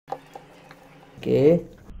Okay.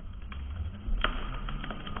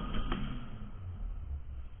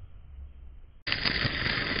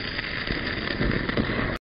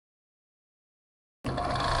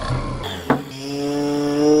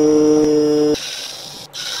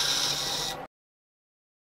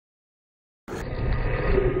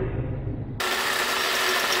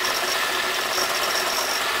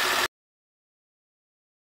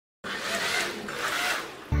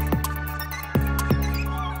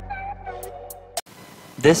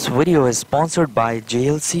 This video is sponsored by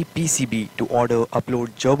JLC PCB. To order,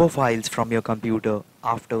 upload Java files from your computer.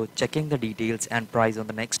 After checking the details and price on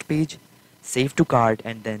the next page, save to cart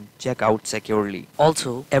and then check out securely.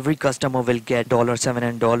 Also, every customer will get $7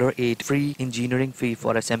 and $8 free engineering fee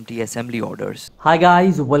for SMT assembly orders. Hi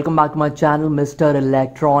guys, welcome back to my channel Mr.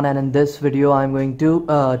 Electron, and in this video I'm going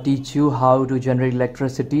to teach you how to generate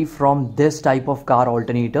electricity from this type of car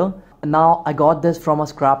alternator. Now I got this from a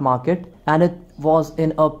scrap market and it was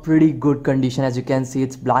in a pretty good condition. As you can see,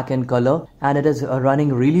 it's black in color and it is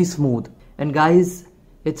running really smooth. And guys,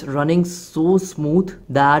 it's running so smooth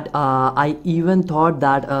that I even thought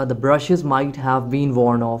that the brushes might have been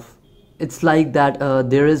worn off. It's like that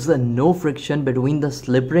there is no friction between the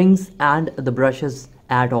slip rings and the brushes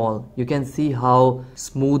at all. You can see how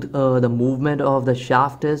smooth the movement of the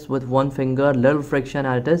shaft is with one finger, little friction,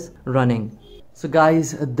 and it is running. So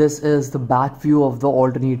guys, this is the back view of the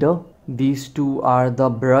alternator. These two are the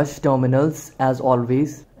brush terminals as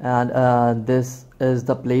always, and this is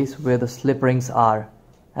the place where the slip rings are,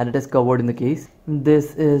 and it is covered in the case.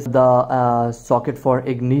 This is the socket for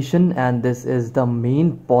ignition, and this is the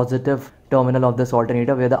main positive terminal of this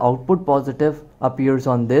alternator, where the output positive appears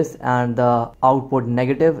on this and the output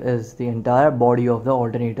negative is the entire body of the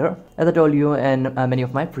alternator, as I told you in many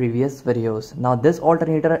of my previous videos. Now this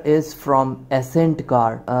alternator is from Ascent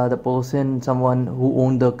Car. Someone who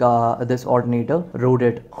owned the car, this alternator, wrote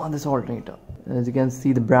it on this alternator. As you can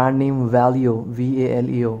see, the brand name Valeo,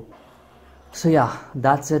 V-A-L-E-O. So yeah,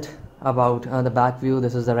 that's it about the back view.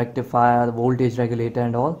 This is the rectifier, the voltage regulator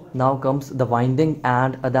and all. Now comes the winding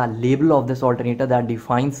and the label of this alternator that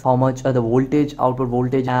defines how much the voltage, output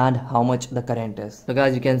voltage, and how much the current is. So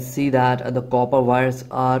guys, you can see that the copper wires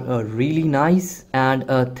are really nice and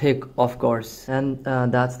thick, of course. And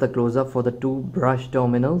that's the close-up for the two brush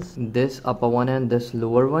terminals, this upper one and this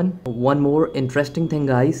lower one. One more interesting thing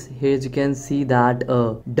guys, here you can see that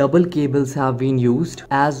double cables have been used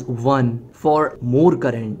as one for more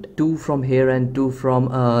current, two from here and two from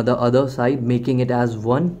the other side, making it as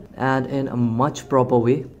one and in a much proper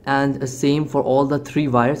way. And same for all the three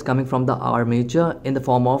wires coming from the armature in the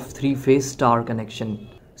form of three-phase star connection.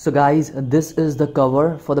 So guys, this is the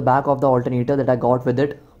cover for the back of the alternator that I got with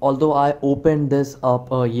it. Although I opened this up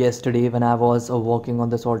yesterday when I was working on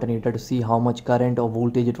this alternator to see how much current or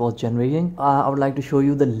voltage it was generating, I would like to show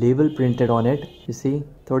you the label printed on it. You see,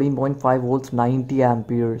 13.5 volts, 90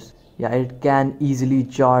 amperes. Yeah, it can easily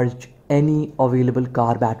charge any available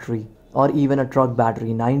car battery or even a truck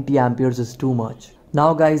battery. 90 amperes is too much.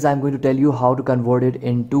 Now guys, I'm going to tell you how to convert it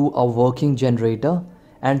into a working generator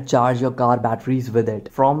and charge your car batteries with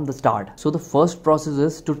it from the start. So the first process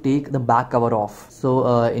is to take the back cover off.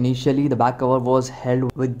 So initially the back cover was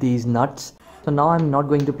held with these nuts. So now I'm not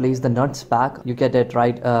going to place the nuts back. You get it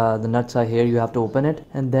right, the nuts are here, you have to open it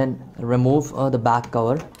and then remove the back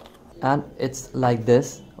cover, and it's like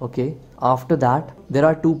this. Okay, after that there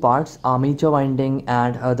are two parts, armature winding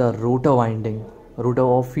and the rotor winding, rotor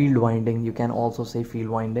or field winding, you can also say field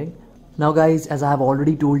winding. Now guys, as I have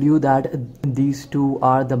already told you that these two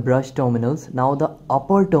are the brush terminals. Now the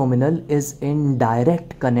upper terminal is in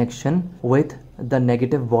direct connection with the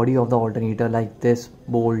negative body of the alternator, like this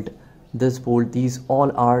bolt, this bolt, these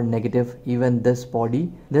all are negative, even this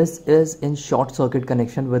body. This is in short circuit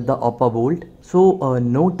connection with the upper bolt. So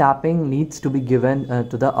no tapping needs to be given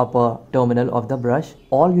to the upper terminal of the brush.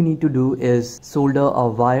 All you need to do is solder a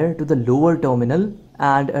wire to the lower terminal,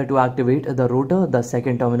 and to activate the rotor, the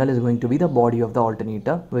second terminal is going to be the body of the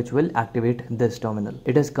alternator, which will activate this terminal.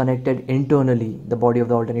 It is connected internally, the body of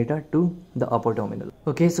the alternator, to the upper terminal.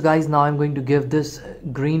 Okay, so guys, now I'm going to give this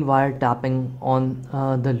green wire tapping on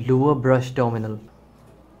the lower brush terminal.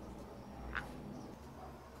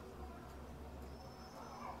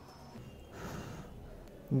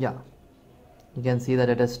 Yeah, you can see that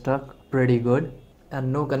it is stuck pretty good.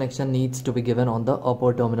 And no connection needs to be given on the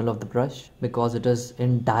upper terminal of the brush because it is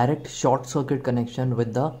in direct short circuit connection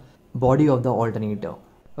with the body of the alternator.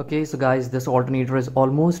 Okay, so guys, this alternator is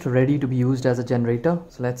almost ready to be used as a generator.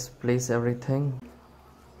 So let's place everything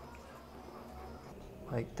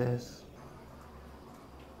like this,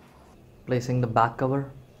 placing the back cover.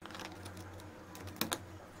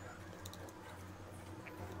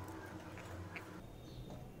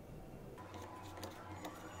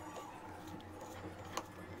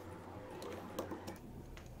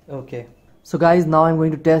 Okay. So guys, now I'm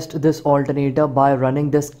going to test this alternator by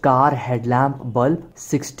running this car headlamp bulb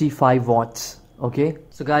 65 watts. Okay.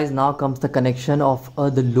 So guys, now comes the connection of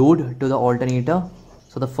the load to the alternator.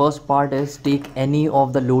 So the first part is take any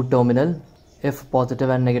of the load terminal, if positive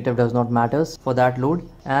and negative does not matters for that load,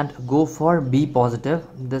 and go for B positive.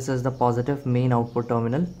 This is the positive main output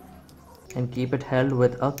terminal, and keep it held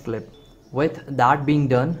with a clip. With that being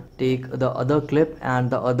done, take the other clip and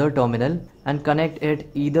the other terminal and connect it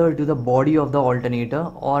either to the body of the alternator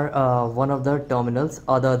or one of the terminals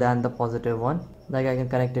other than the positive one. Like I can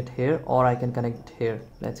connect it here or I can connect it here.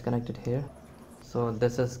 Let's connect it here. So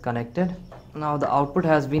this is connected. Now the output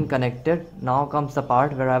has been connected. Now comes the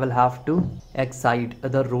part where I will have to excite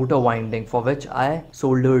the rotor winding, for which I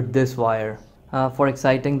soldered this wire. For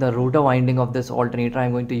exciting the rotor winding of this alternator, I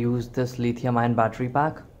am going to use this lithium ion battery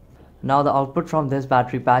pack. Now the output from this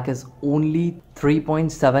battery pack is only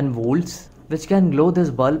 3.7 volts, which can glow this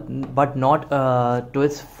bulb but not to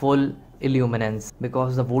its full illuminance,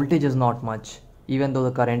 because the voltage is not much even though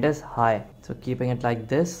the current is high. So keeping it like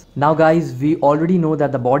this. Now guys, we already know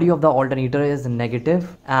that the body of the alternator is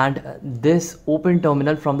negative and this open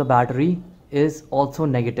terminal from the battery is also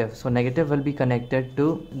negative. So negative will be connected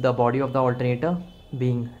to the body of the alternator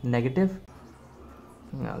being negative.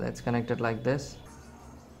 Now let's connect it like this.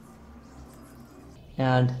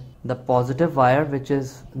 And the positive wire, which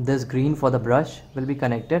is this green for the brush, will be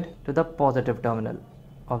connected to the positive terminal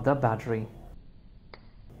of the battery.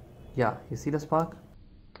 Yeah, you see the spark?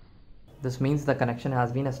 This means the connection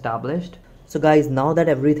has been established. So guys, now that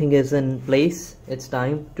everything is in place, it's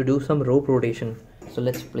time to do some rope rotation. So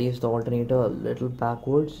let's place the alternator a little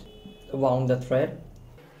backwards, wound the thread.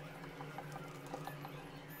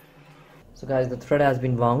 So guys, the thread has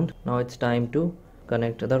been wound. Now it's time to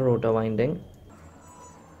connect the rotor winding.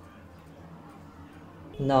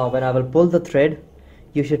 Now when I will pull the thread,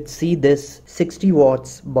 you should see this 60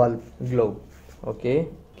 watts bulb glow. Okay,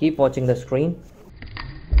 keep watching the screen.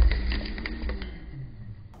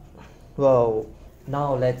 Wow.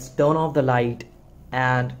 Now let's turn off the light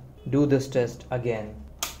and do this test again.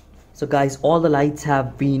 So guys, all the lights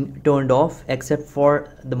have been turned off except for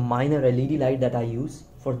the minor LED light that I use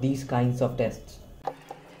for these kinds of tests.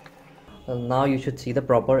 Well, now you should see the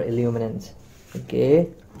proper illuminance. Okay.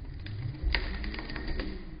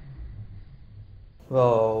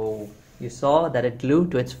 Wow, you saw that it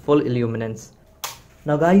glowed to its full illuminance.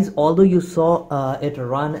 Now guys, although you saw it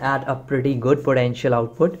run at a pretty good potential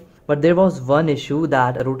output, but there was one issue,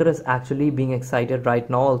 that a rotor is actually being excited right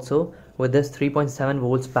now also with this 3.7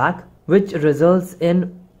 volts pack, which results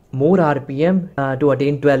in more RPM to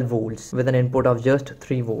attain 12 volts with an input of just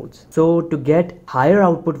 3 volts. So to get higher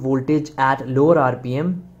output voltage at lower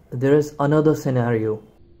RPM, there is another scenario.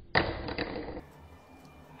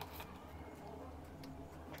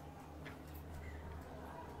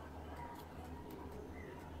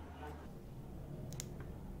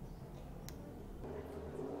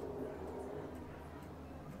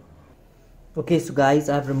 Okay, so guys,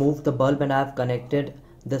 I've removed the bulb and I've connected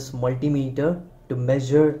this multimeter to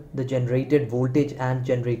measure the generated voltage and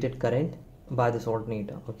generated current by this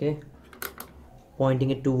alternator. Okay,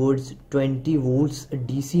 pointing it towards 20 volts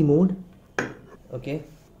DC mode. Okay,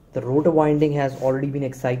 the rotor winding has already been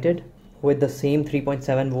excited with the same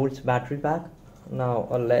 3.7 volts battery pack. Now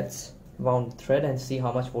let's wound the thread and see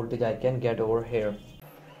how much voltage I can get over here.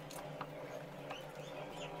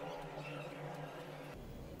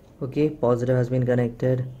 Okay, positive has been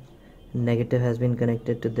connected, negative has been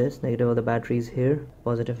connected to this. Negative of the battery is here,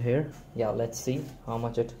 positive here. Yeah, let's see how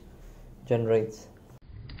much it generates.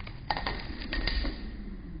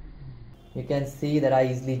 You can see that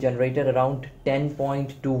I easily generated around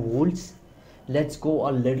 10.2 volts. Let's go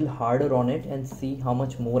a little harder on it and see how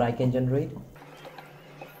much more I can generate.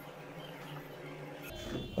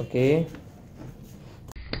 Okay.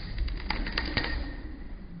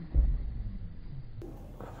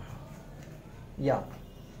 Yeah,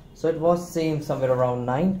 so it was same somewhere around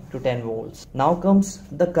 9 to 10 volts. Now comes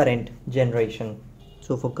the current generation.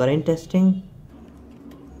 So for current testing,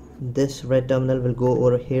 this red terminal will go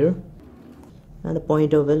over here and the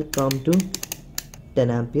pointer will come to 10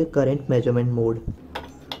 ampere current measurement mode.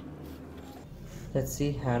 Let's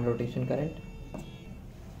see hand rotation current.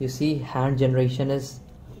 You see hand generation is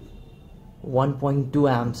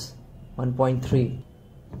 1.2 amps, 1.3.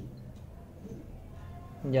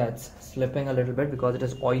 Yeah, it's slipping a little bit because it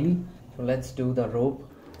is oily. So let's do the rope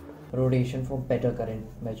rotation for better current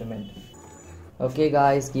measurement. Okay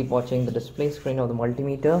guys, keep watching the display screen of the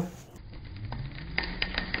multimeter.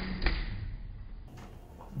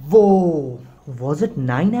 Whoa, was it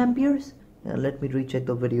 9 amperes? Yeah, let me recheck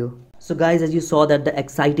the video. So guys, as you saw that the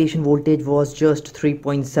excitation voltage was just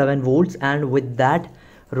 3.7 volts, and with that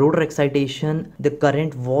rotor excitation the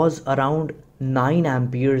current was around 9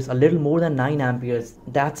 amperes, a little more than 9 amperes.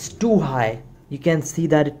 That's too high. You can see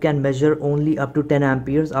that it can measure only up to 10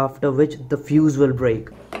 amperes, after which the fuse will break.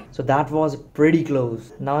 So that was pretty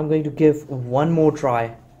close. Now I'm going to give one more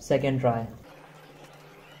try, second try.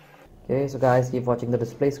 Okay, so guys, keep watching the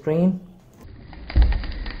display screen.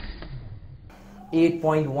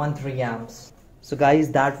 8.13 amps. So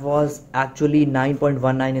guys, that was actually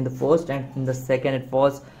 9.19 in the first, and in the second it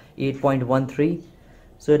was 8.13.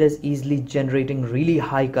 So it is easily generating really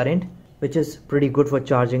high current, which is pretty good for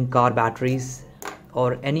charging car batteries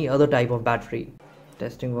or any other type of battery.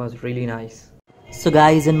 Testing was really nice. So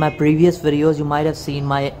guys, in my previous videos you might have seen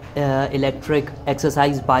my electric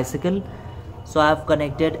exercise bicycle. So I have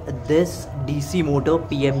connected this DC motor,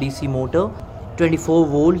 PMDC motor, 24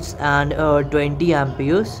 volts and 20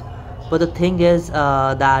 amperes. But the thing is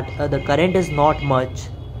that the current is not much,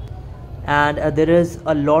 and there is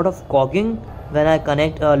a lot of cogging when I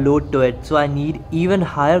connect a load to it, so I need even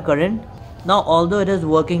higher current. Now although it is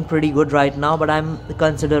working pretty good right now, but I'm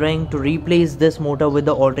considering to replace this motor with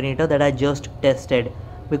the alternator that I just tested,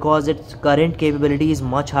 because its current capability is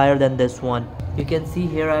much higher than this one. You can see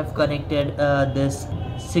here I've connected this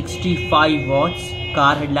 65 watts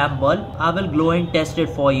car headlamp bulb. I will glow and test it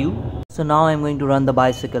for you. So now I'm going to run the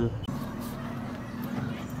bicycle.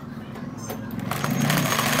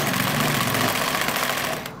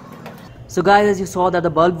 So guys, as you saw that the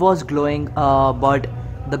bulb was glowing, but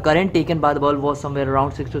the current taken by the bulb was somewhere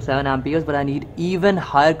around 6 to 7 amperes, but I need even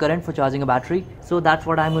higher current for charging a battery. So that's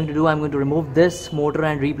what I'm going to do. I'm going to remove this motor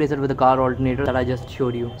and replace it with the car alternator that I just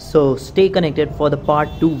showed you. So stay connected for the part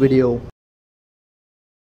 2 video.